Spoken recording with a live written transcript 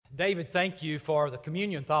David, thank you for the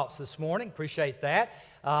communion thoughts this morning. Appreciate that.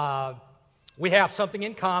 We have something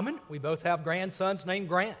in common. We both have grandsons named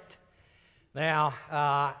Grant. Now,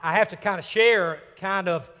 I have to kind of share kind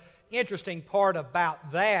of interesting part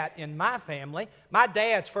about that in my family. My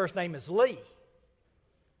dad's first name is Lee.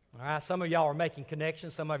 All right, some of y'all are making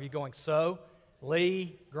connections. Some of you going, so,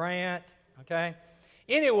 Lee, Grant, okay?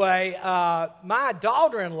 Anyway, my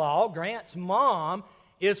daughter-in-law, Grant's mom,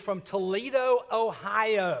 is from Toledo,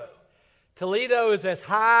 Ohio. Toledo is as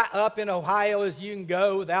high up in Ohio as you can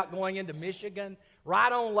go without going into Michigan,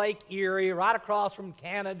 right on Lake Erie, right across from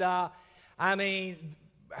Canada. I mean,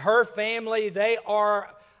 her family, they are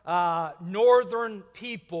northern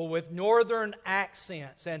people with northern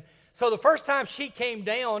accents. And so the first time she came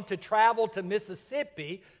down to travel to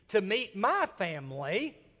Mississippi to meet my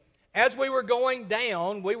family, as we were going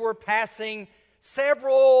down, we were passing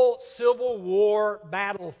several Civil War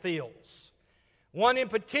battlefields. One in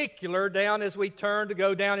particular, down as we turned to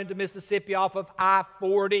go down into Mississippi off of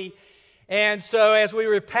I-40. And so as we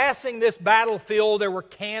were passing this battlefield, there were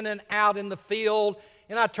cannon out in the field.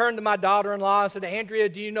 And I turned to my daughter-in-law and said, Andrea,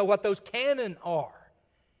 do you know what those cannon are?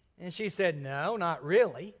 And she said, no, not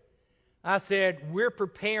really. I said, we're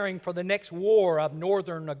preparing for the next war of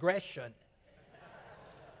northern aggression.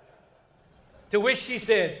 To which she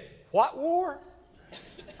said, what war?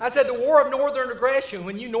 I said, the war of northern aggression,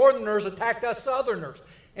 when you northerners attacked us southerners.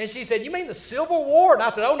 And she said, you mean the Civil War? And I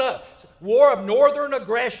said, oh no, war of northern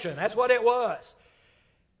aggression. That's what it was.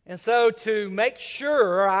 And so to make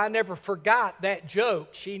sure I never forgot that joke,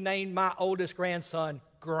 she named my oldest grandson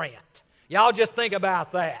Grant. Y'all just think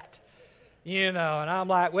about that. You know, and I'm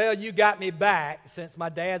like, well, you got me back since my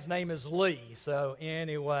dad's name is Lee. So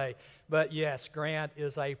anyway, but yes, Grant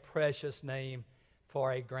is a precious name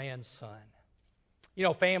for a grandson. You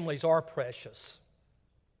know, families are precious.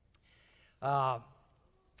 My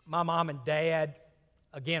mom and dad,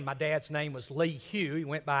 again, my dad's name was Lee Hugh. He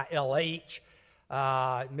went by L.H.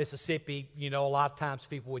 Mississippi, you know, a lot of times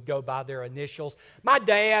people would go by their initials. My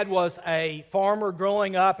dad was a farmer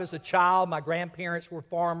growing up as a child. My grandparents were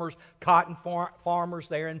farmers, cotton farmers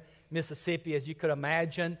there in Mississippi, as you could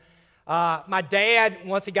imagine. My dad,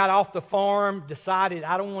 once he got off the farm, decided,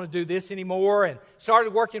 I don't want to do this anymore, and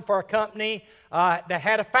started working for a company that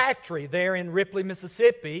had a factory there in Ripley,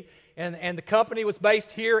 Mississippi, and the company was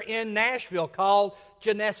based here in Nashville called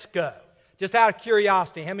Genesco. Just out of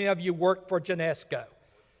curiosity, how many of you worked for Genesco?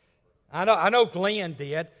 I know Glenn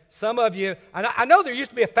did. Some of you, I know there used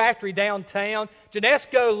to be a factory downtown.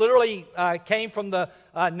 Genesco literally came from the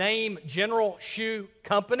name General Shoe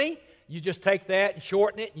Company. You just take that and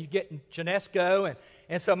shorten it, and you get Genesco.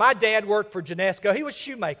 And so my dad worked for Genesco. He was a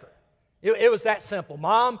shoemaker. It was that simple.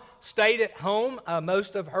 Mom stayed at home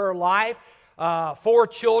most of her life. 4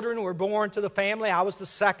 children were born to the family. I was the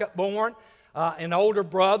second born. An older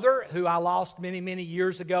brother who I lost many, many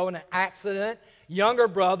years ago in an accident. Younger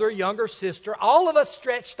brother, younger sister. All of us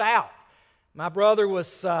stretched out. My brother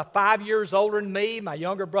was 5 years older than me. My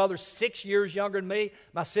younger brother 6 years younger than me.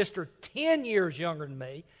 My sister 10 years younger than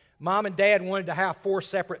me. Mom and Dad wanted to have 4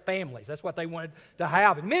 separate families. That's what they wanted to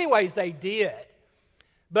have. In many ways, they did.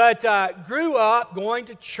 But grew up going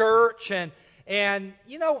to church, and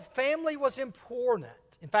you know, family was important.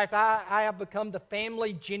 In fact, I have become the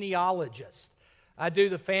family genealogist. I do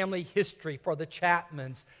the family history for the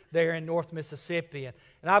Chapmans there in North Mississippi. And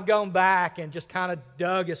I've gone back and just kind of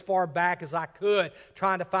dug as far back as I could,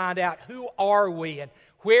 trying to find out who are we and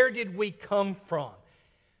where did we come from.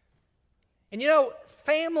 And you know,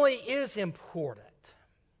 family is important.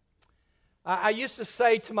 I used to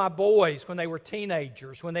say to my boys when they were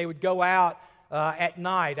teenagers, when they would go out at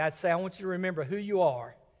night, I'd say, I want you to remember who you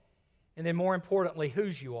are, and then more importantly,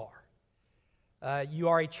 whose you are. You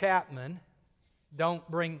are a Chapman. Don't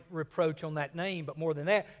bring reproach on that name, but more than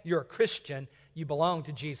that, you're a Christian. You belong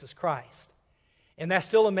to Jesus Christ. And that's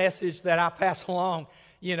still a message that I pass along,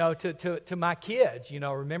 you know, to my kids. You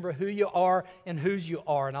know, remember who you are and whose you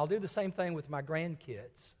are. And I'll do the same thing with my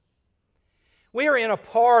grandkids. We are in a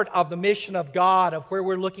part of the mission of God of where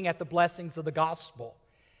we're looking at the blessings of the gospel.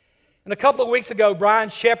 And a couple of weeks ago, Brian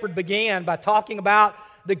Shepard began by talking about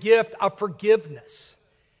the gift of forgiveness.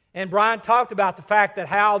 And Brian talked about the fact that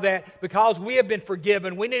how that because we have been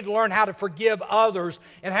forgiven, we need to learn how to forgive others,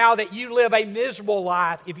 and how that you live a miserable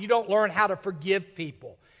life if you don't learn how to forgive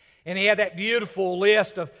people. And he had that beautiful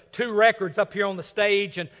list of 2 records up here on the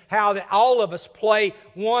stage, and how that all of us play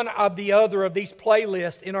one of the other of these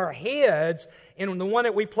playlists in our heads, and the one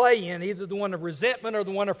that we play in, either the one of resentment or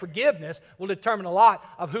the one of forgiveness, will determine a lot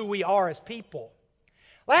of who we are as people.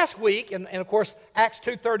 Last week, and of course, Acts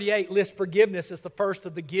 2:38 lists forgiveness as the first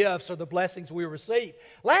of the gifts or the blessings we receive.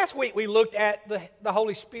 Last week, we looked at the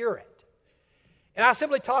Holy Spirit. And I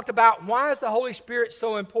simply talked about why is the Holy Spirit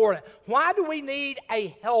so important? Why do we need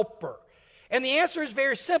a helper? And the answer is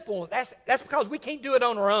very simple. That's because we can't do it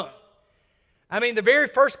on our own. I mean, the very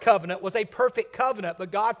first covenant was a perfect covenant, but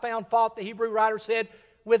God found fault, the Hebrew writer said,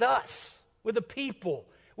 with us, with the people.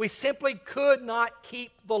 We simply could not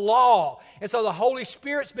keep the law. And so the Holy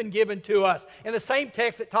Spirit's been given to us. And the same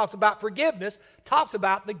text that talks about forgiveness talks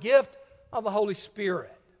about the gift of the Holy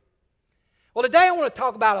Spirit. Well, today I want to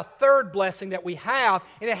talk about a third blessing that we have,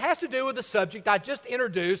 and it has to do with the subject I just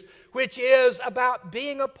introduced, which is about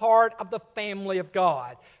being a part of the family of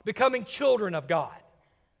God, becoming children of God.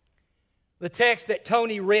 The text that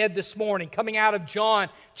Tony read this morning, coming out of John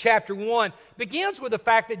chapter 1, begins with the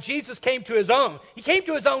fact that Jesus came to his own. He came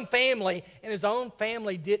to his own family, and his own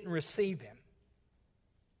family didn't receive him.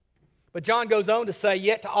 But John goes on to say,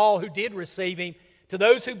 yet to all who did receive him, to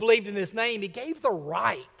those who believed in his name, he gave the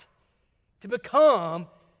right to become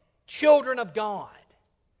children of God.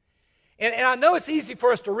 And I know it's easy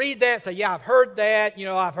for us to read that and say, yeah, I've heard that. You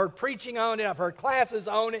know, I've heard preaching on it. I've heard classes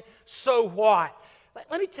on it. So what?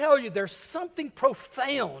 Let me tell you, there's something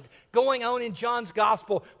profound going on in John's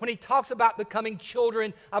gospel when he talks about becoming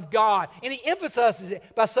children of God. And he emphasizes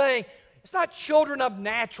it by saying, it's not children of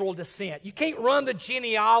natural descent. You can't run the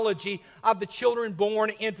genealogy of the children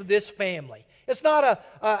born into this family. It's not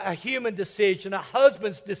a human decision, a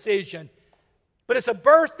husband's decision, but it's a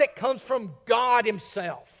birth that comes from God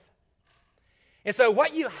himself. And so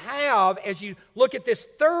what you have as you look at this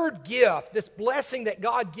third gift, this blessing that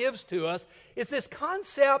God gives to us, is this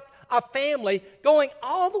concept of family going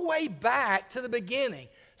all the way back to the beginning.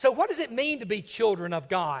 So what does it mean to be children of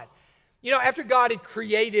God? You know, after God had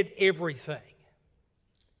created everything,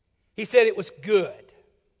 he said it was good.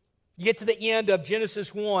 You get to the end of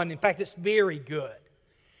Genesis 1, in fact, it's very good.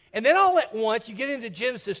 And then all at once, you get into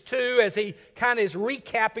Genesis 2 as he kind of is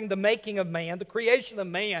recapping the making of man, the creation of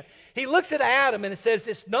man. He looks at Adam and it says,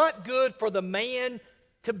 it's not good for the man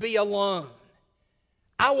to be alone.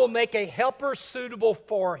 I will make a helper suitable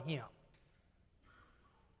for him.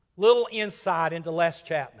 Little insight into Les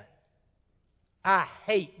Chapman. I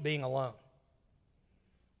hate being alone.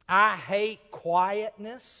 I hate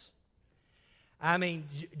quietness. I mean,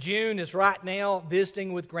 June is right now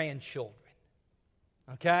visiting with grandchildren.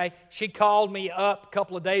 Okay? She called me up a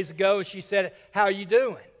couple of days ago and she said, how are you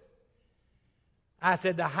doing? I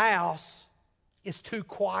said, the house is too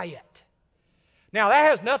quiet. Now, that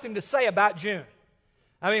has nothing to say about June.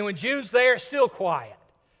 I mean, when June's there, it's still quiet.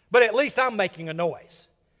 But at least I'm making a noise.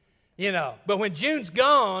 You know, but when June's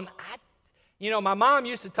gone, my mom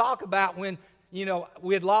used to talk about when,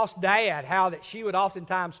 we had lost Dad, how that she would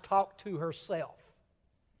oftentimes talk to herself.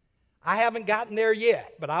 I haven't gotten there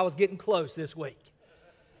yet, but I was getting close this week.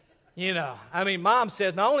 Mom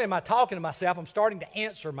says, not only am I talking to myself, I'm starting to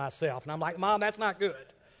answer myself. And I'm like, Mom, that's not good.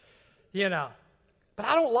 But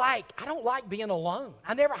I don't like being alone.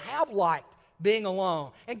 I never have liked being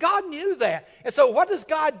alone. And God knew that. And so what does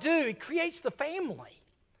God do? He creates the family.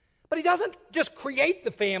 But he doesn't just create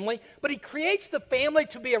the family, but he creates the family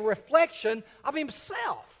to be a reflection of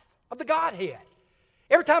himself, of the Godhead.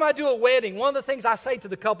 Every time I do a wedding, one of the things I say to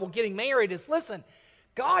the couple getting married is, listen,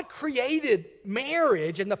 God created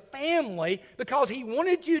marriage and the family because he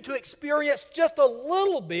wanted you to experience just a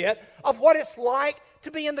little bit of what it's like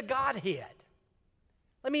to be in the Godhead.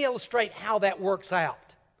 Let me illustrate how that works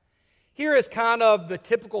out. Here is kind of the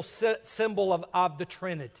typical symbol of the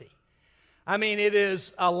Trinity. I mean, it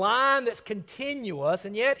is a line that's continuous,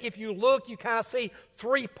 and yet if you look, you kind of see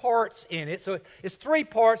three parts in it. So it's three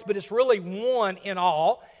parts, but it's really one in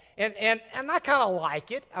all. And I kind of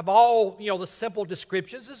like it. Of all, the simple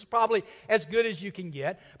descriptions, this is probably as good as you can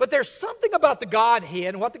get. But there's something about the Godhead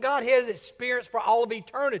and what the Godhead has experienced for all of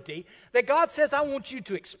eternity that God says, I want you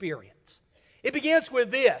to experience. It begins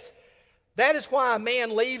with this. That is why a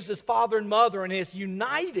man leaves his father and mother and is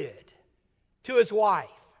united to his wife.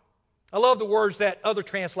 I love the words that other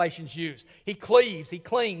translations use. He cleaves, he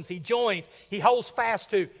clings, he joins, he holds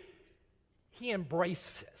fast to, he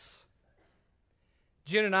embraces.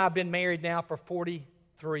 June and I have been married now for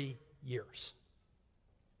 43 years.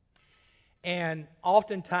 And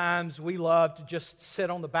oftentimes we love to just sit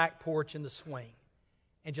on the back porch in the swing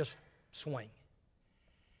and just swing.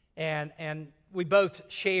 And we both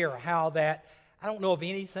share how that, I don't know of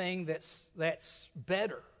anything that's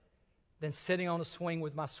better than sitting on a swing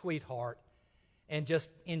with my sweetheart and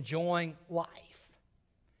just enjoying life.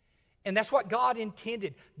 And that's what God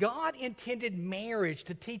intended. God intended marriage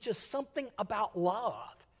to teach us something about love.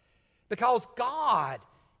 Because God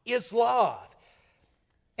is love.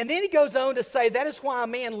 And then he goes on to say that is why a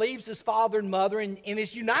man leaves his father and mother and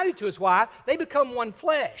is united to his wife. They become one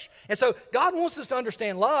flesh. And so God wants us to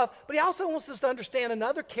understand love, but he also wants us to understand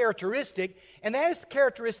another characteristic, and that is the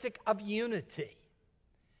characteristic of unity.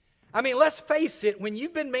 I mean, let's face it, when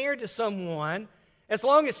you've been married to someone, as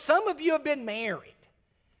long as some of you have been married,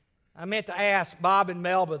 I meant to ask Bob and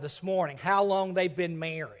Melba this morning how long they've been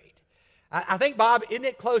married. I think, Bob, isn't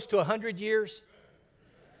it close to 100 years?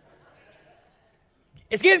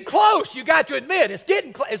 It's getting close, you got to admit.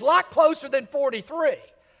 It's a lot closer than 43,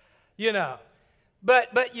 you know.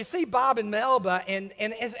 But you see Bob and Melba, and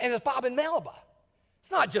it's Bob and Melba.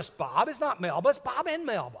 It's not just Bob, it's not Melba, it's Bob and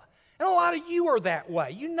Melba. And a lot of you are that way.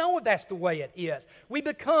 You know that's the way it is. We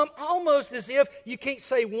become almost as if you can't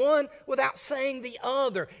say one without saying the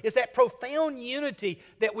other. It's that profound unity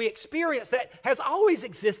that we experience that has always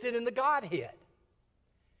existed in the Godhead.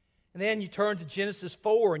 And then you turn to Genesis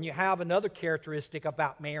 4 and you have another characteristic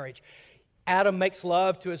about marriage. Adam makes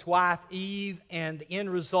love to his wife Eve, and the end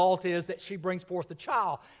result is that she brings forth a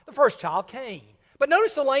child. The first child, Cain. But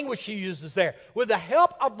notice the language she uses there. With the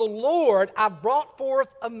help of the Lord, I've brought forth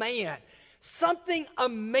a man. Something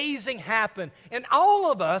amazing happened. And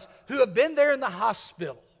all of us who have been there in the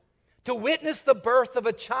hospital to witness the birth of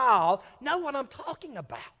a child know what I'm talking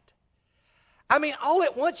about. I mean, all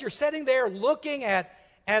at once you're sitting there looking at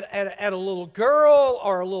a little girl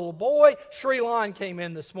or a little boy. Sri-Lan came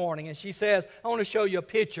in this morning and she says, I want to show you a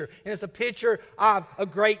picture. And it's a picture of a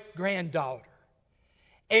great-granddaughter.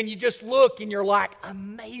 And you just look and you're like,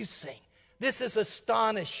 amazing. This is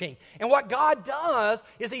astonishing. And what God does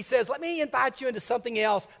is he says, let me invite you into something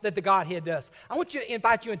else that the Godhead does. I want you to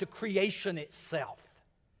invite you into creation itself.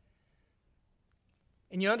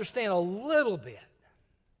 And you understand a little bit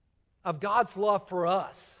of God's love for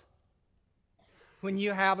us when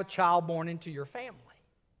you have a child born into your family.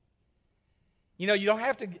 You know, you don't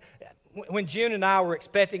have to... When June and I were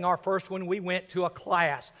expecting our first one, we went to a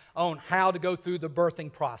class on how to go through the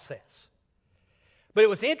birthing process. But it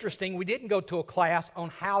was interesting, we didn't go to a class on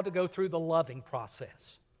how to go through the loving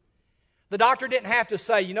process. The doctor didn't have to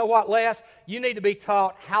say, you know what, Les, you need to be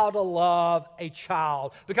taught how to love a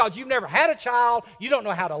child. Because you've never had a child, you don't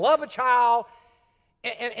know how to love a child.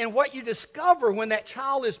 And what you discover when that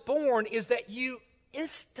child is born is that you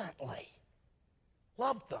instantly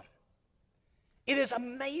love them. It is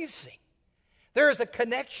amazing. There is a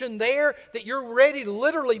connection there that you're ready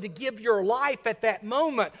literally to give your life at that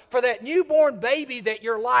moment for that newborn baby that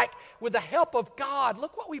you're like, with the help of God,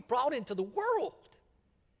 look what we brought into the world.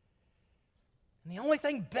 And the only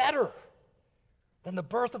thing better than the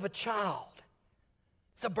birth of a child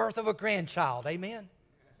is the birth of a grandchild. Amen?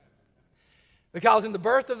 Because in the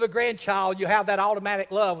birth of a grandchild, you have that automatic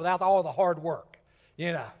love without all the hard work,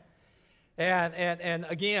 you know. And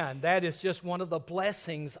again, that is just one of the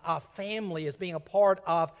blessings of family, as being a part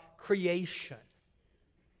of creation.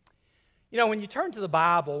 You know, when you turn to the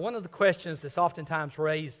Bible, one of the questions that's oftentimes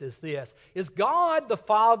raised is this: is God the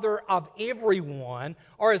Father of everyone,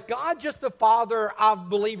 or is God just the Father of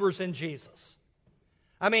believers in Jesus?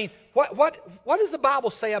 I mean, what does the Bible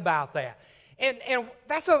say about that? And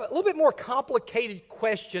that's a little bit more complicated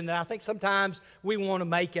question than I think sometimes we want to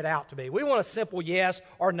make it out to be. We want a simple yes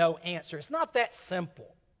or no answer. It's not that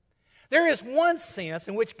simple. There is one sense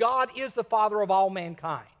in which God is the Father of all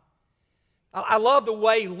mankind. I love the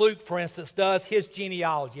way Luke, for instance, does his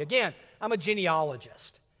genealogy. Again, I'm a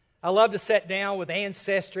genealogist. I love to sit down with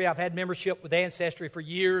Ancestry. I've had membership with Ancestry for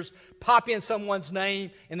years. Pop in someone's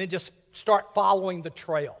name and then just start following the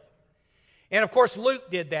trail. And of course,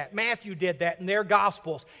 Luke did that. Matthew did that in their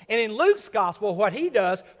Gospels. And in Luke's Gospel, what he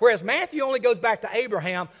does, whereas Matthew only goes back to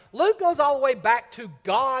Abraham, Luke goes all the way back to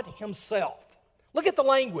God himself. Look at the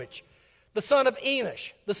language. The son of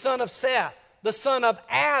Enosh, the son of Seth, the son of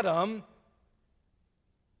Adam,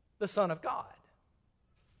 the son of God.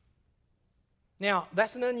 Now,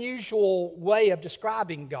 that's an unusual way of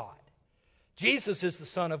describing God. Jesus is the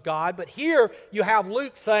Son of God, but here you have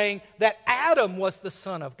Luke saying that Adam was the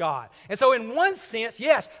Son of God. And so in one sense,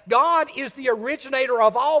 yes, God is the originator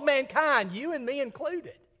of all mankind, you and me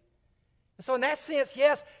included. And so in that sense,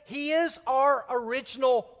 yes, He is our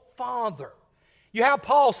original Father. You have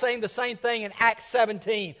Paul saying the same thing in Acts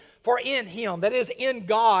 17. For in Him, that is in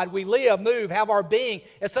God, we live, move, have our being.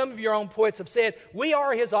 As some of your own poets have said, we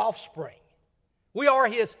are His offspring. We are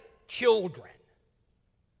His children.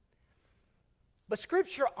 But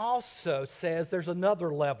Scripture also says there's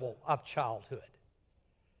another level of childhood,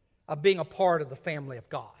 of being a part of the family of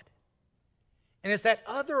God. And it's that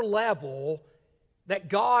other level that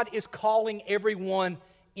God is calling everyone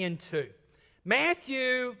into.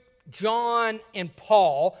 Matthew John, and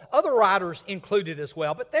Paul, other writers included as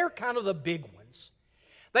well, but they're kind of the big ones.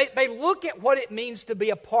 They look at what it means to be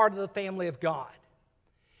a part of the family of God.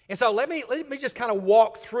 And so let me just kind of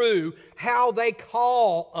walk through how they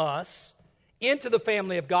call us into the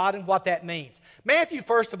family of God and what that means. Matthew,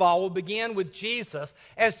 first of all, will begin with Jesus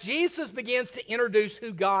as Jesus begins to introduce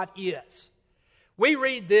who God is. We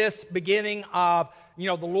read this beginning of,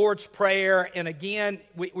 the Lord's Prayer, and again,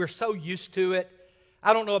 we're so used to it.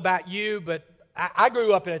 I don't know about you, but I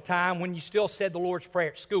grew up in a time when you still said the Lord's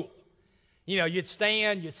Prayer at school. You'd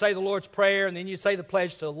stand, you'd say the Lord's Prayer, and then you'd say the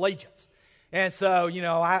Pledge to Allegiance. And so,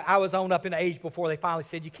 I was on up in age before they finally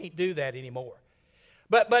said you can't do that anymore.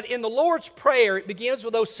 But in the Lord's Prayer, it begins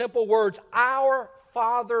with those simple words, Our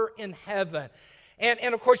Father in heaven.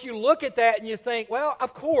 And of course, you look at that and you think, well,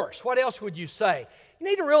 of course, what else would you say? You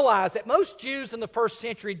need to realize that most Jews in the first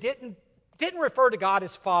century didn't refer to God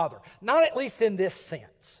as Father, not at least in this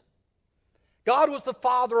sense. God was the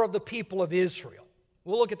Father of the people of Israel.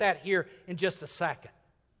 We'll look at that here in just a second.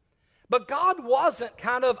 But God wasn't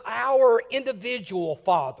kind of our individual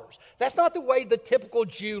fathers. That's not the way the typical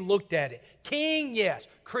Jew looked at it. King, yes.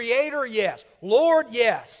 Creator, yes. Lord,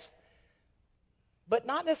 yes. But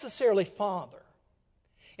not necessarily Father.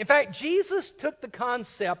 In fact, Jesus took the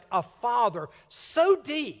concept of Father so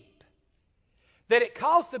deep that it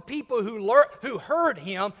caused the people who heard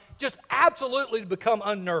Him just absolutely to become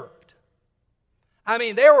unnerved. I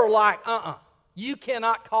mean, they were like, you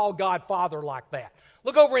cannot call God Father like that.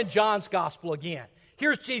 Look over in John's Gospel again.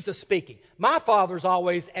 Here's Jesus speaking. My Father's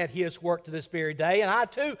always at His work to this very day, and I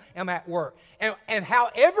too am at work. And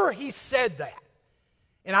however He said that,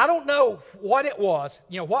 and I don't know what it was,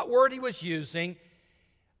 what word He was using,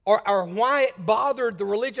 or why it bothered the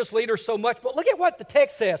religious leaders so much, but look at what the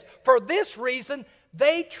text says. For this reason,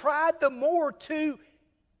 they tried the more to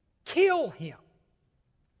kill Him.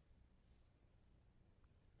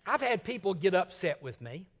 I've had people get upset with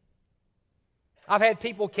me. I've had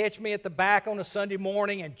people catch me at the back on a Sunday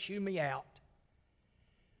morning and chew me out.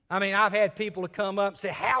 I mean, I've had people to come up and say,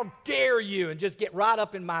 how dare you, and just get right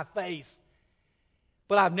up in my face.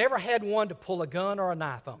 But I've never had one to pull a gun or a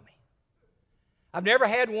knife on me. I've never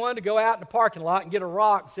had one to go out in the parking lot and get a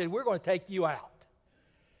rock and say, we're going to take you out.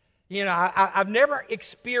 I've never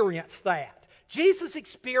experienced that. Jesus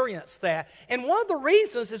experienced that. And one of the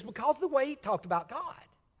reasons is because of the way He talked about God.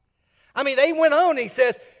 I mean, they went on and He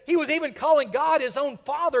says, He was even calling God His own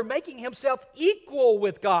Father, making Himself equal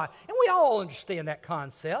with God. And we all understand that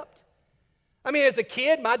concept. I mean, as a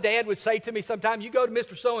kid, my dad would say to me sometimes, you go to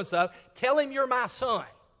Mr. So-and-so, tell him you're my son.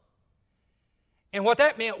 And what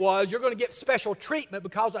that meant was you're going to get special treatment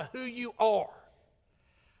because of who you are.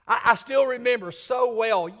 I still remember so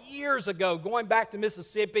well, years ago, going back to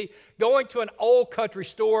Mississippi, going to an old country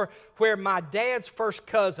store where my dad's first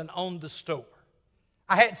cousin owned the store.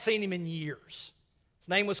 I hadn't seen him in years. His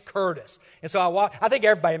name was Curtis. And so I think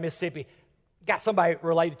everybody in Mississippi got somebody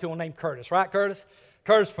related to him named Curtis, right, Curtis?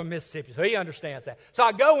 Curtis from Mississippi, so he understands that. So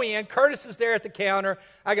I go in, Curtis is there at the counter.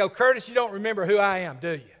 I go, Curtis, you don't remember who I am,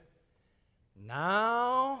 do you?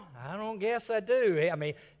 No, I don't guess I do. I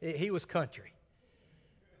mean, he was country.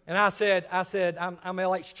 And I said, I'm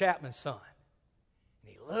L.H. Chapman's son.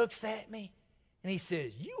 And he looks at me and he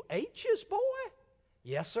says, you H's boy?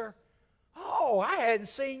 Yes, sir. Oh, I hadn't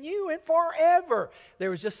seen you in forever. There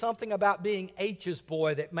was just something about being H's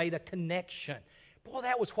boy that made a connection. Boy,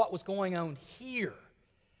 that was what was going on here.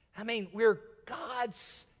 I mean, we're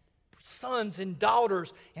God's sons and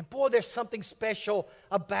daughters, and boy, there's something special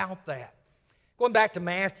about that. Going back to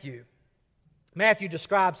Matthew, Matthew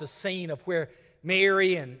describes a scene of where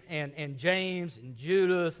Mary and James and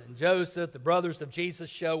Judas and Joseph, the brothers of Jesus,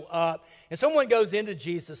 show up. And someone goes into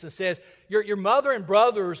Jesus and says, your mother and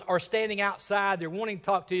brothers are standing outside. They're wanting to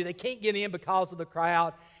talk to you. They can't get in because of the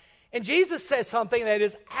crowd. And Jesus says something that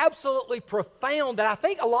is absolutely profound that I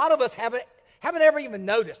think a lot of us haven't ever even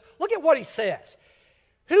noticed. Look at what He says.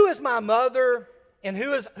 Who is my mother and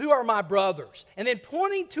who are my brothers? And then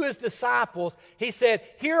pointing to His disciples, He said,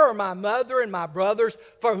 here are my mother and my brothers,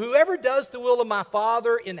 for whoever does the will of my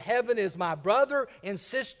Father in heaven is my brother and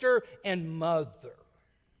sister and mother.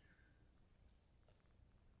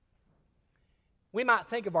 We might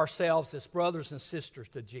think of ourselves as brothers and sisters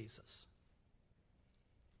to Jesus.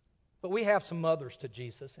 But we have some mothers to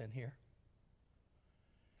Jesus in here.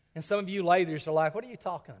 And some of you ladies are like, what are you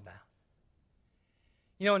talking about?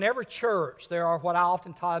 In every church, there are what I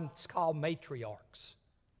oftentimes call matriarchs.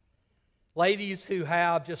 Ladies who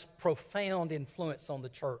have just profound influence on the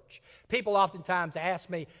church. People oftentimes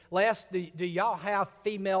ask me, Les, do y'all have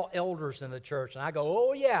female elders in the church? And I go,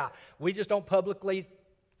 oh yeah, we just don't publicly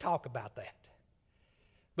talk about that.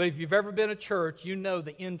 But if you've ever been to church, you know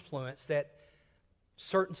the influence that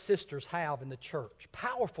certain sisters have in the church.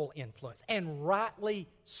 Powerful influence, and rightly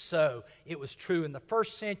so. It was true in the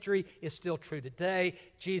first century. It's still true today.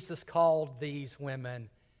 Jesus called these women,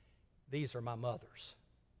 these are my mothers,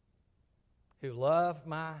 who love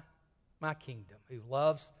my kingdom, who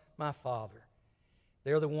loves my Father.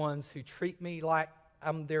 They're the ones who treat me like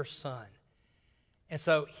I'm their son. And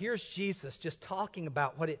so here's Jesus just talking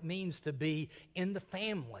about what it means to be in the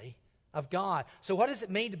family of God. So what does it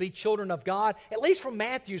mean to be children of God? At least from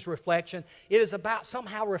Matthew's reflection, it is about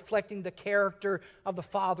somehow reflecting the character of the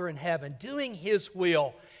Father in heaven, doing His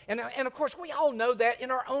will. And of course, we all know that in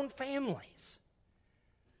our own families.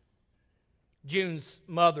 June's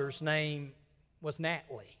mother's name was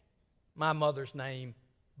Natalie. My mother's name,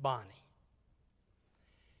 Bonnie.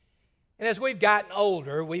 And as we've gotten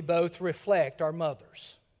older, we both reflect our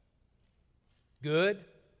mothers, good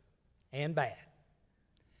and bad.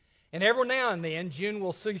 And every now and then, June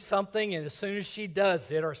will see something, and as soon as she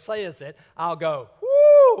does it or says it, I'll go,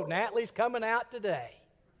 "Whoo, Natalie's coming out today."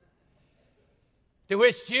 To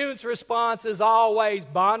which June's response is always,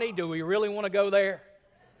 "Bonnie, do we really want to go there?"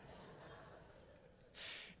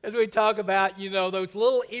 As we talk about, those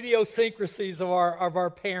little idiosyncrasies of our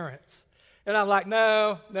parents. And I'm like,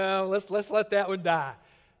 no, let's let that one die,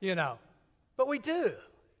 But we do.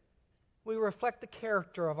 We reflect the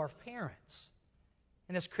character of our parents.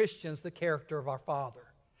 And as Christians, the character of our Father.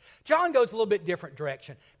 John goes a little bit different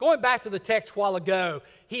direction. Going back to the text a while ago,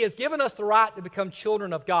 he has given us the right to become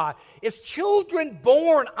children of God. It's children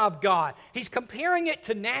born of God. He's comparing it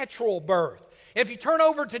to natural birth. And if you turn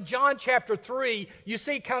over to John chapter 3, you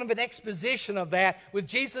see kind of an exposition of that with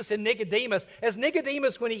Jesus and Nicodemus. As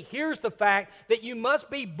Nicodemus, when he hears the fact that you must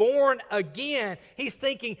be born again, he's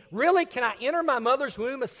thinking, really, can I enter my mother's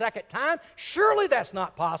womb a second time? Surely that's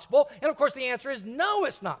not possible. And of course the answer is no,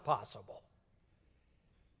 it's not possible.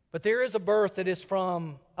 But there is a birth that is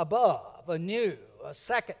from above, anew, a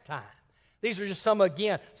second time. These are just some of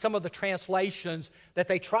the translations that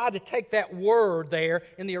they tried to take that word there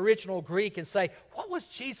in the original Greek and say, what was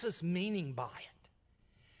Jesus meaning by it?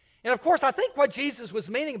 And of course, I think what Jesus was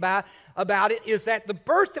meaning about it is that the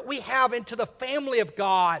birth that we have into the family of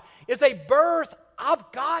God is a birth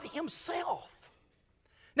of God Himself.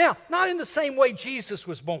 Now, not in the same way Jesus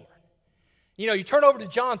was born. You turn over to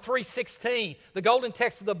John 3:16, the golden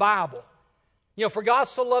text of the Bible. For God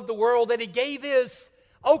so loved the world that He gave His,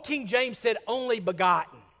 Old King James said, only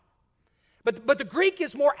begotten. But the Greek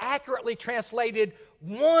is more accurately translated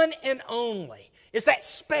one and only. It's that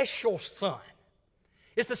special son.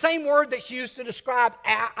 It's the same word that's used to describe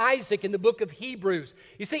Isaac in the book of Hebrews.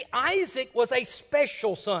 You see, Isaac was a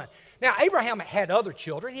special son. Now, Abraham had other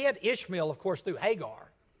children. He had Ishmael, of course, through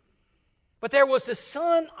Hagar. But there was a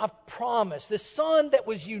son of promise, this son that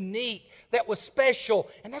was unique, that was special,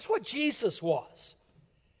 and that's what Jesus was.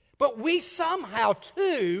 But we somehow,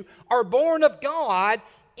 too, are born of God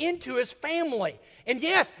into His family. And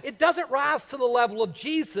yes, it doesn't rise to the level of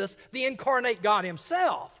Jesus, the incarnate God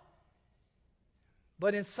Himself.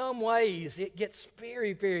 But in some ways, it gets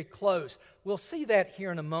very, very close. We'll see that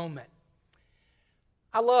here in a moment.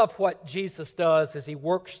 I love what Jesus does as He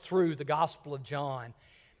works through the Gospel of John.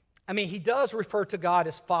 He does refer to God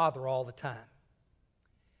as Father all the time.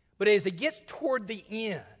 But as He gets toward the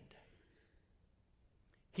end,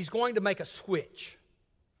 He's going to make a switch.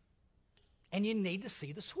 And you need to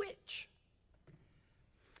see the switch.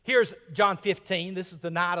 Here's John 15. This is the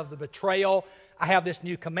night of the betrayal. I have this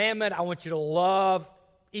new commandment. I want you to love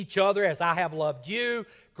each other as I have loved you.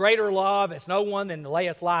 Greater love is no one than to lay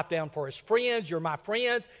his life down for his friends. You're my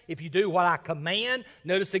friends if you do what I command.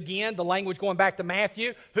 Notice again the language going back to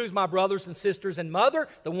Matthew. Who's my brothers and sisters and mother?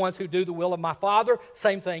 The ones who do the will of my Father.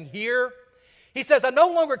 Same thing here. He says, I no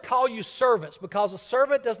longer call you servants because a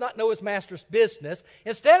servant does not know his master's business.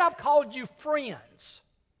 Instead, I've called you friends.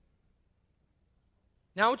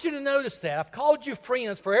 Now, I want you to notice that. I've called you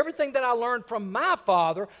friends, for everything that I learned from my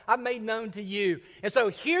Father, I've made known to you. And so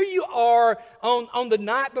here you are on the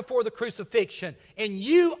night before the crucifixion, and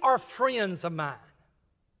you are friends of mine.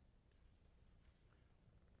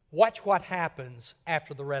 Watch what happens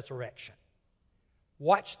after the resurrection.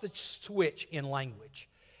 Watch the switch in language.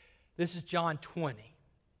 This is John 20.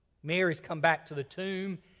 Mary's come back to the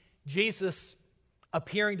tomb. Jesus,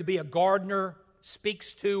 appearing to be a gardener,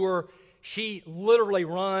 speaks to her. She literally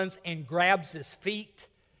runs and grabs his feet.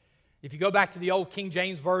 If you go back to the old King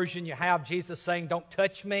James Version, you have Jesus saying, don't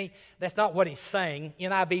touch me. That's not what he's saying.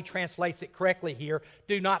 NIV translates it correctly here.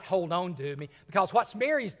 Do not hold on to me. Because what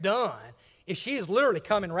Mary's done is she has literally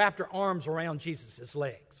come and wrapped her arms around Jesus'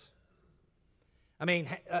 legs. I mean,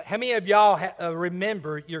 how many of y'all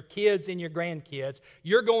remember your kids and your grandkids?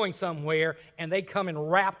 You're going somewhere, and they come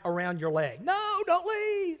and wrap around your leg. No, don't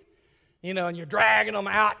leave. And you're dragging them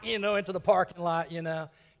out, into the parking lot,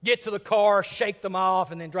 Get to the car, shake them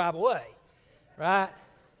off, and then drive away, right?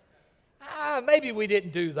 Maybe we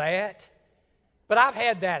didn't do that, but I've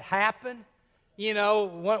had that happen.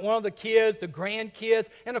 One of the kids, the grandkids,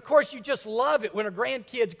 and of course you just love it when a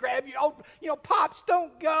grandkids grab you. Oh, Pops,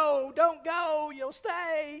 don't go,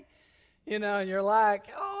 stay. And you're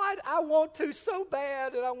like, oh, I want to so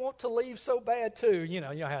bad, and I want to leave so bad too. You know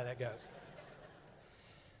how that goes.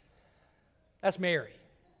 That's Mary.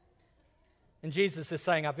 And Jesus is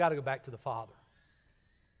saying, I've got to go back to the Father.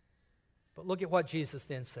 But look at what Jesus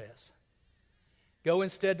then says. Go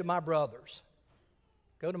instead to my brothers.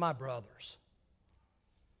 Go to my brothers.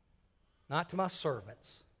 Not to my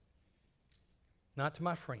servants. Not to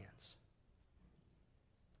my friends.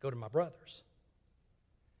 Go to my brothers.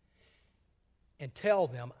 And tell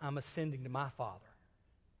them I'm ascending to my Father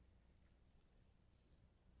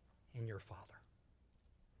and your Father.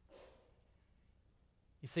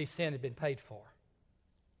 You see, sin had been paid for.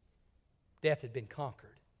 Death had been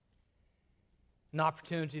conquered. An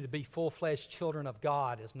opportunity to be full-fledged children of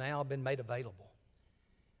God has now been made available.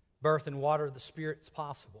 Birth and water of the Spirit is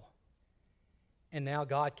possible. And now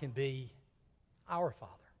God can be our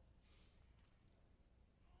Father.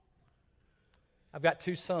 I've got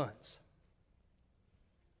 2 sons.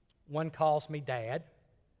 One calls me Dad.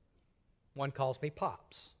 One calls me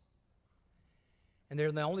Pops. And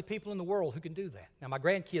they're the only people in the world who can do that. Now, my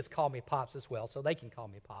grandkids call me Pops as well, so they can call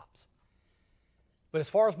me Pops. But as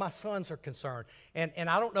far as my sons are concerned, and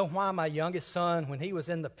I don't know why my youngest son, when he was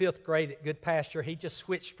in the 5th grade at Good Pasture, he just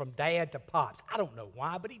switched from Dad to Pops. I don't know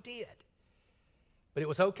why, but he did. But it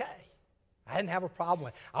was okay. I didn't have a problem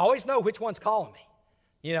with it. I always know which one's calling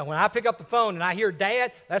me. When I pick up the phone and I hear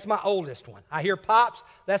Dad, that's my oldest one. I hear Pops,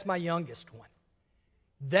 that's my youngest one.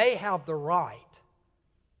 They have the right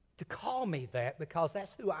to call me that because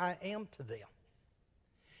that's who I am to them.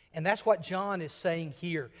 And that's what John is saying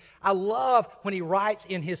here. I love when he writes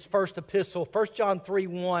in his first epistle, 1 John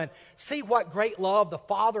 3:1, see what great love the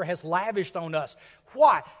Father has lavished on us.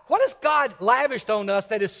 Why? What has God lavished on us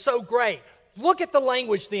that is so great? Look at the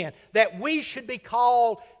language then, that we should be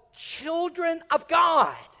called children of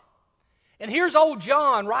God. And here's old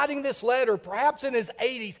John writing this letter, perhaps in his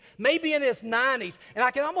 80s, maybe in his 90s. And I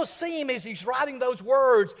can almost see him as he's writing those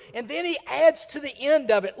words. And then he adds to the end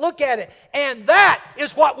of it. Look at it. And that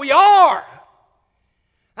is what we are.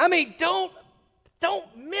 I mean, don't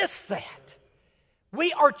miss that.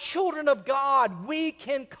 We are children of God. We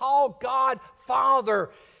can call God Father.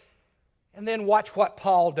 And then watch what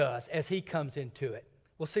Paul does as he comes into it.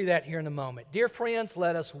 We'll see that here in a moment. Dear friends,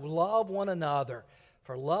 let us love one another.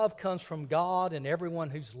 For love comes from God, and everyone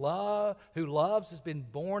who loves has been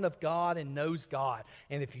born of God and knows God.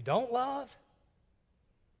 And if you don't love,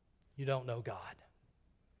 you don't know God.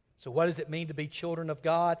 So what does it mean to be children of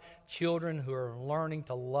God? Children who are learning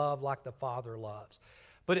to love like the Father loves.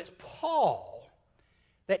 But it's Paul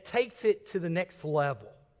that takes it to the next level.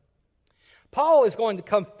 Paul is going to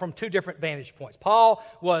come from 2 different vantage points. Paul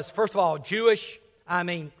was, first of all, Jewish.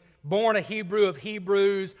 Born a Hebrew of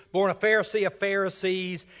Hebrews, born a Pharisee of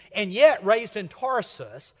Pharisees, and yet raised in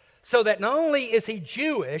Tarsus, so that not only is he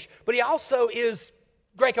Jewish, but he also is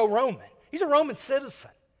Greco-Roman. He's a Roman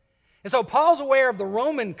citizen. And so Paul's aware of the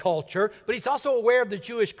Roman culture, but he's also aware of the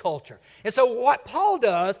Jewish culture. And so what Paul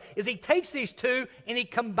does is he takes these 2 and he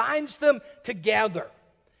combines them together.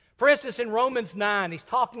 For instance, in Romans 9, he's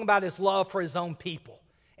talking about his love for his own people.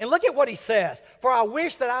 And look at what he says. For I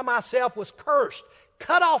wish that I myself was cursed,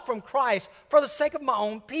 cut off from Christ for the sake of my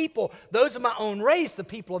own people, those of my own race, the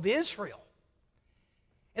people of Israel.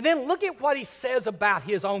 And then look at what he says about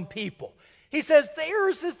his own people. He says,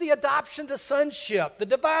 theirs is the adoption to sonship, the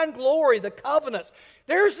divine glory, the covenants.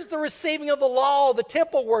 Theirs is the receiving of the law, the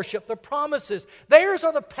temple worship, the promises. Theirs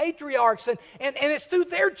are the patriarchs, and it's through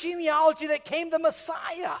their genealogy that came the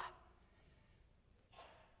Messiah,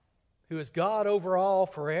 who is God over all,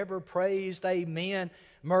 forever praised, amen.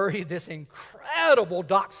 Murray, this incredible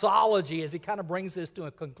doxology as he kind of brings this to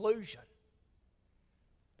a conclusion.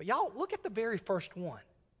 But y'all, look at the very first one.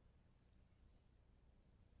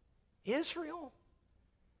 Israel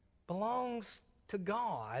belongs to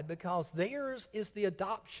God because theirs is the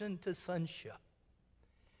adoption to sonship.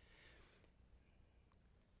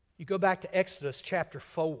 You go back to Exodus chapter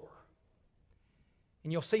 4.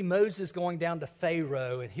 And you'll see Moses going down to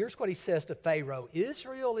Pharaoh, and here's what he says to Pharaoh: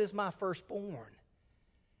 Israel is my firstborn.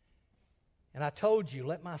 And I told you,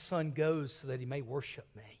 let my son go so that he may worship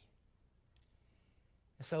me.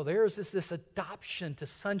 And so there's this adoption to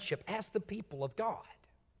sonship as the people of God.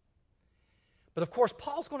 But of course,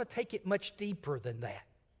 Paul's going to take it much deeper than that.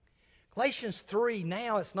 Galatians 3,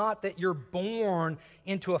 now it's not that you're born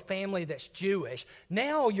into a family that's Jewish.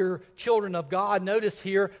 Now you're children of God, notice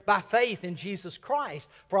here, by faith in Jesus Christ.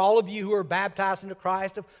 For all of you who are baptized into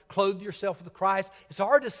Christ, have clothed yourself with Christ, it's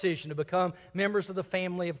our decision to become members of the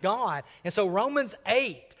family of God. And so Romans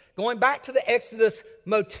 8, going back to the Exodus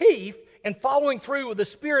motif, and following through with the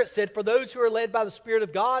Spirit said, for those who are led by the Spirit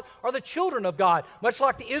of God are the children of God. Much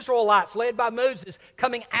like the Israelites led by Moses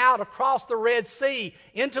coming out across the Red Sea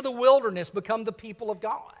into the wilderness, become the people of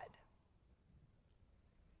God.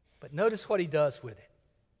 But notice what he does with it.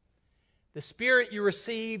 The Spirit you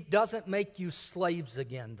received doesn't make you slaves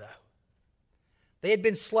again, though. They had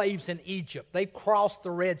been slaves in Egypt. They've crossed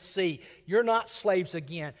the Red Sea. You're not slaves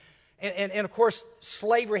again. And of course,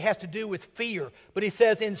 slavery has to do with fear. But he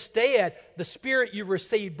says, instead, the Spirit you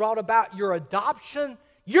received brought about your adoption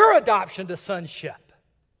to sonship.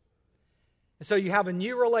 And so you have a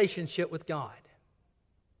new relationship with God.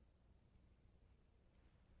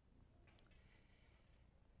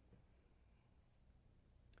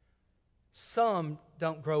 Some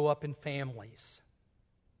don't grow up in families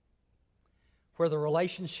where the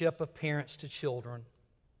relationship of parents to children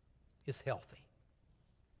is healthy.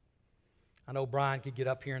 I know Brian could get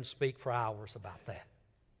up here and speak for hours about that.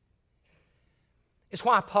 It's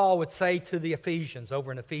why Paul would say to the Ephesians,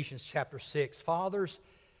 over in Ephesians chapter 6, fathers,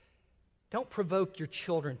 don't provoke your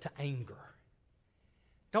children to anger.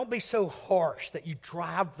 Don't be so harsh that you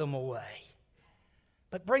drive them away.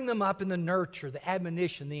 But bring them up in the nurture, the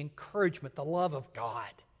admonition, the encouragement, the love of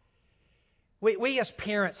God. We as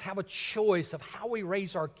parents have a choice of how we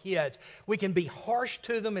raise our kids. We can be harsh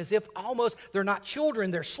to them as if almost they're not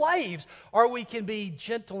children, they're slaves. Or we can be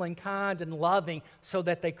gentle and kind and loving so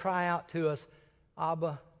that they cry out to us,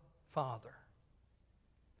 Abba, Father.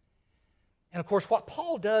 And of course, what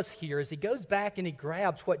Paul does here is he goes back and he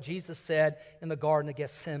grabs what Jesus said in the Garden of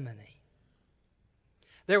Gethsemane.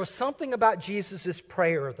 There was something about Jesus'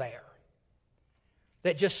 prayer there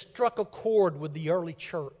that just struck a chord with the early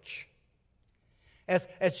church.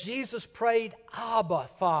 As Jesus prayed, Abba,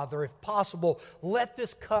 Father, if possible, let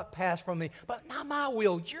this cup pass from me. But not my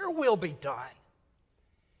will, your will be done.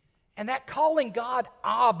 And that calling God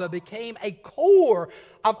Abba became a core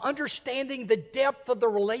of understanding the depth of the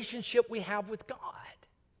relationship we have with God.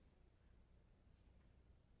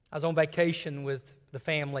 I was on vacation with the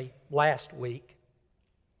family last week.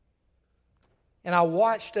 And I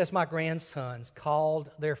watched as my grandsons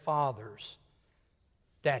called their fathers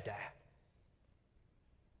Dada.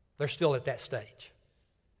 They're still at that stage.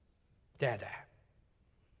 Dada.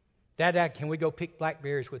 Dada, can we go pick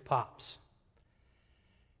blackberries with Pops?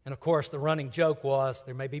 And of course, the running joke was,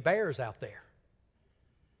 there may be bears out there.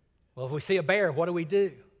 Well, if we see a bear, what do we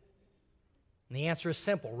do? And the answer is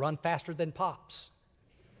simple, run faster than Pops.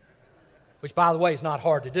 Which, by the way, is not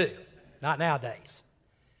hard to do. Not nowadays.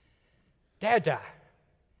 Dada,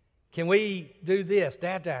 can we do this?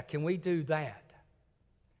 Dada, can we do that?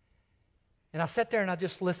 And I sat there and I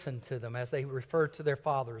just listened to them as they referred to their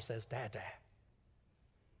fathers as Dada.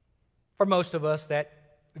 For most of us,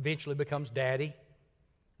 that eventually becomes Daddy,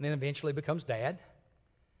 and then eventually becomes Dad.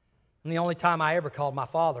 And the only time I ever called my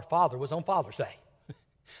father was on Father's Day.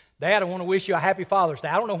 Dad, I want to wish you a happy Father's Day.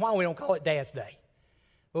 I don't know why we don't call it Dad's Day,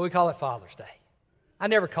 but we call it Father's Day. I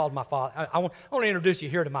never called my father. I want to introduce you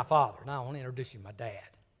here to my father. No, I want to introduce you to my dad.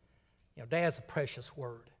 You know, Dad's a precious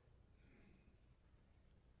word.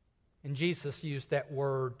 And Jesus used that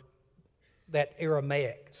word, that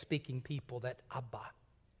Aramaic speaking people, that Abba.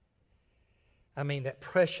 I mean, that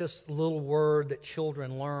precious little word that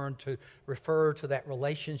children learn to refer to that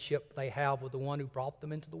relationship they have with the one who brought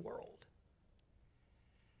them into the world.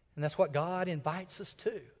 And that's what God invites us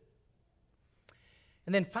to.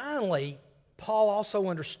 And then finally, Paul also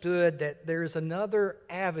understood that there is another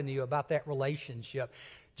avenue about that relationship.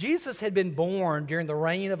 Jesus had been born during the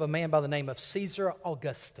reign of a man by the name of Caesar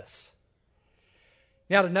Augustus.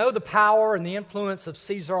 Now, to know the power and the influence of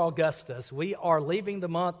Caesar Augustus, we are leaving the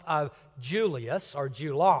month of Julius, or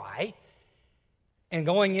July, and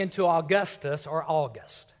going into Augustus, or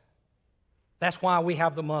August. That's why we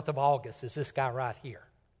have the month of August, is this guy right here.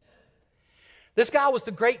 This guy was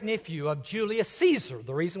the great-nephew of Julius Caesar,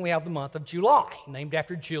 the reason we have the month of July, named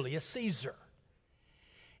after Julius Caesar.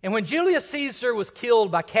 And when Julius Caesar was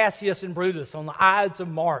killed by Cassius and Brutus on the Ides of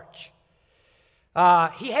March,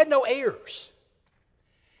 he had no heirs.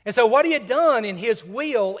 And so what he had done in his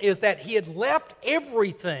will is that he had left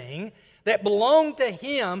everything that belonged to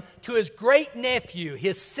him to his great-nephew,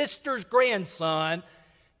 his sister's grandson,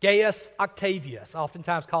 Gaius Octavius,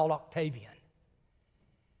 oftentimes called Octavian.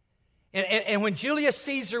 And when Julius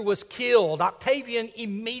Caesar was killed, Octavian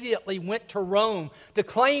immediately went to Rome to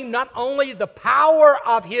claim not only the power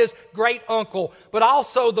of his great uncle, but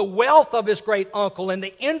also the wealth of his great uncle and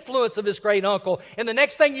the influence of his great uncle. And the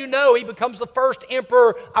next thing you know, he becomes the first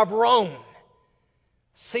emperor of Rome,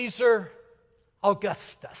 Caesar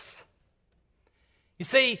Augustus. You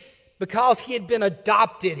see, because he had been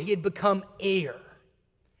adopted, he had become heir.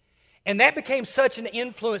 And that became such an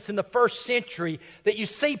influence in the first century that you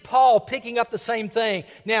see Paul picking up the same thing.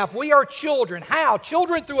 Now, if we are children, how?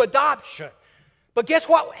 Children through adoption. But guess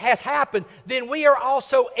what has happened? Then we are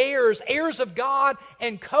also heirs, heirs of God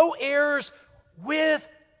and co-heirs with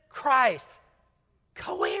Christ.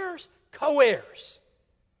 Co-heirs, co-heirs.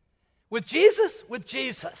 With Jesus, with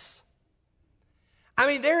Jesus. I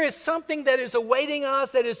mean, there is something that is awaiting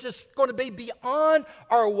us that is just going to be beyond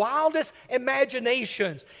our wildest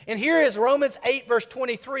imaginations. And here is Romans 8, verse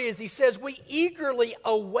 23, as he says, we eagerly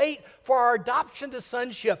await for our adoption to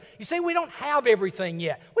sonship. You see, we don't have everything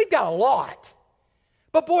yet. We've got a lot.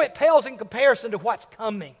 But boy, it pales in comparison to what's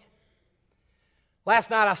coming. Last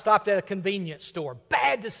night I stopped at a convenience store.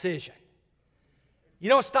 Bad decision. You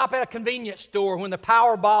don't stop at a convenience store when the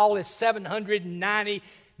Powerball is 790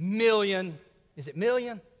 million. Is it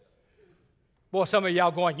million? Boy, some of y'all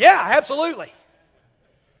going, yeah, absolutely.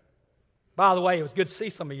 By the way, it was good to see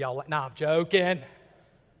some of y'all. No, I'm joking.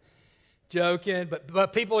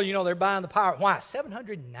 But people, you know, they're buying the power. Why?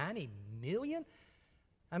 790 million?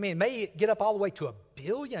 I mean, it may get up all the way to $1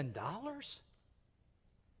 billion.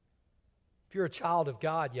 If you're a child of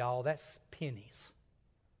God, y'all, that's pennies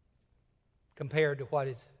compared to what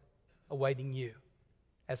is awaiting you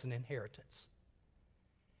as an inheritance.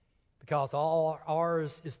 Because all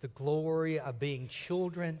ours is the glory of being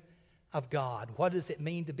children of God. What does it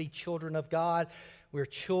mean to be children of God? We're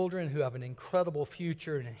children who have an incredible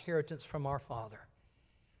future and inheritance from our Father.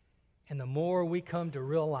 And the more we come to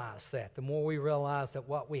realize that, the more we realize that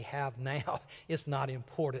what we have now is not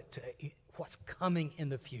important to what's coming in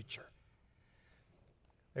the future.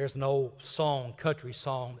 There's an old song, country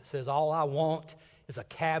song, that says, all I want is a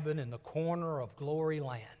cabin in the corner of glory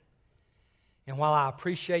land. And while I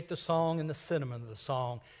appreciate the song and the sentiment of the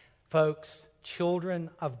song, folks,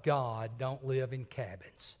 children of God don't live in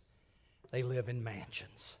cabins. They live in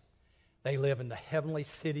mansions. They live in the heavenly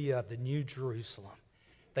city of the New Jerusalem.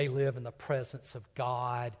 They live in the presence of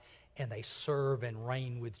God, and they serve and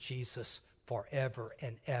reign with Jesus forever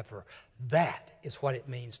and ever. That is what it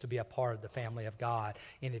means to be a part of the family of God.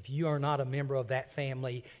 And if you are not a member of that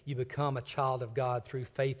family, you become a child of God through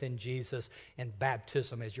faith in Jesus and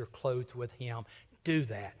baptism as you're clothed with Him. Do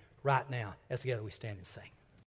that right now as together we stand and sing.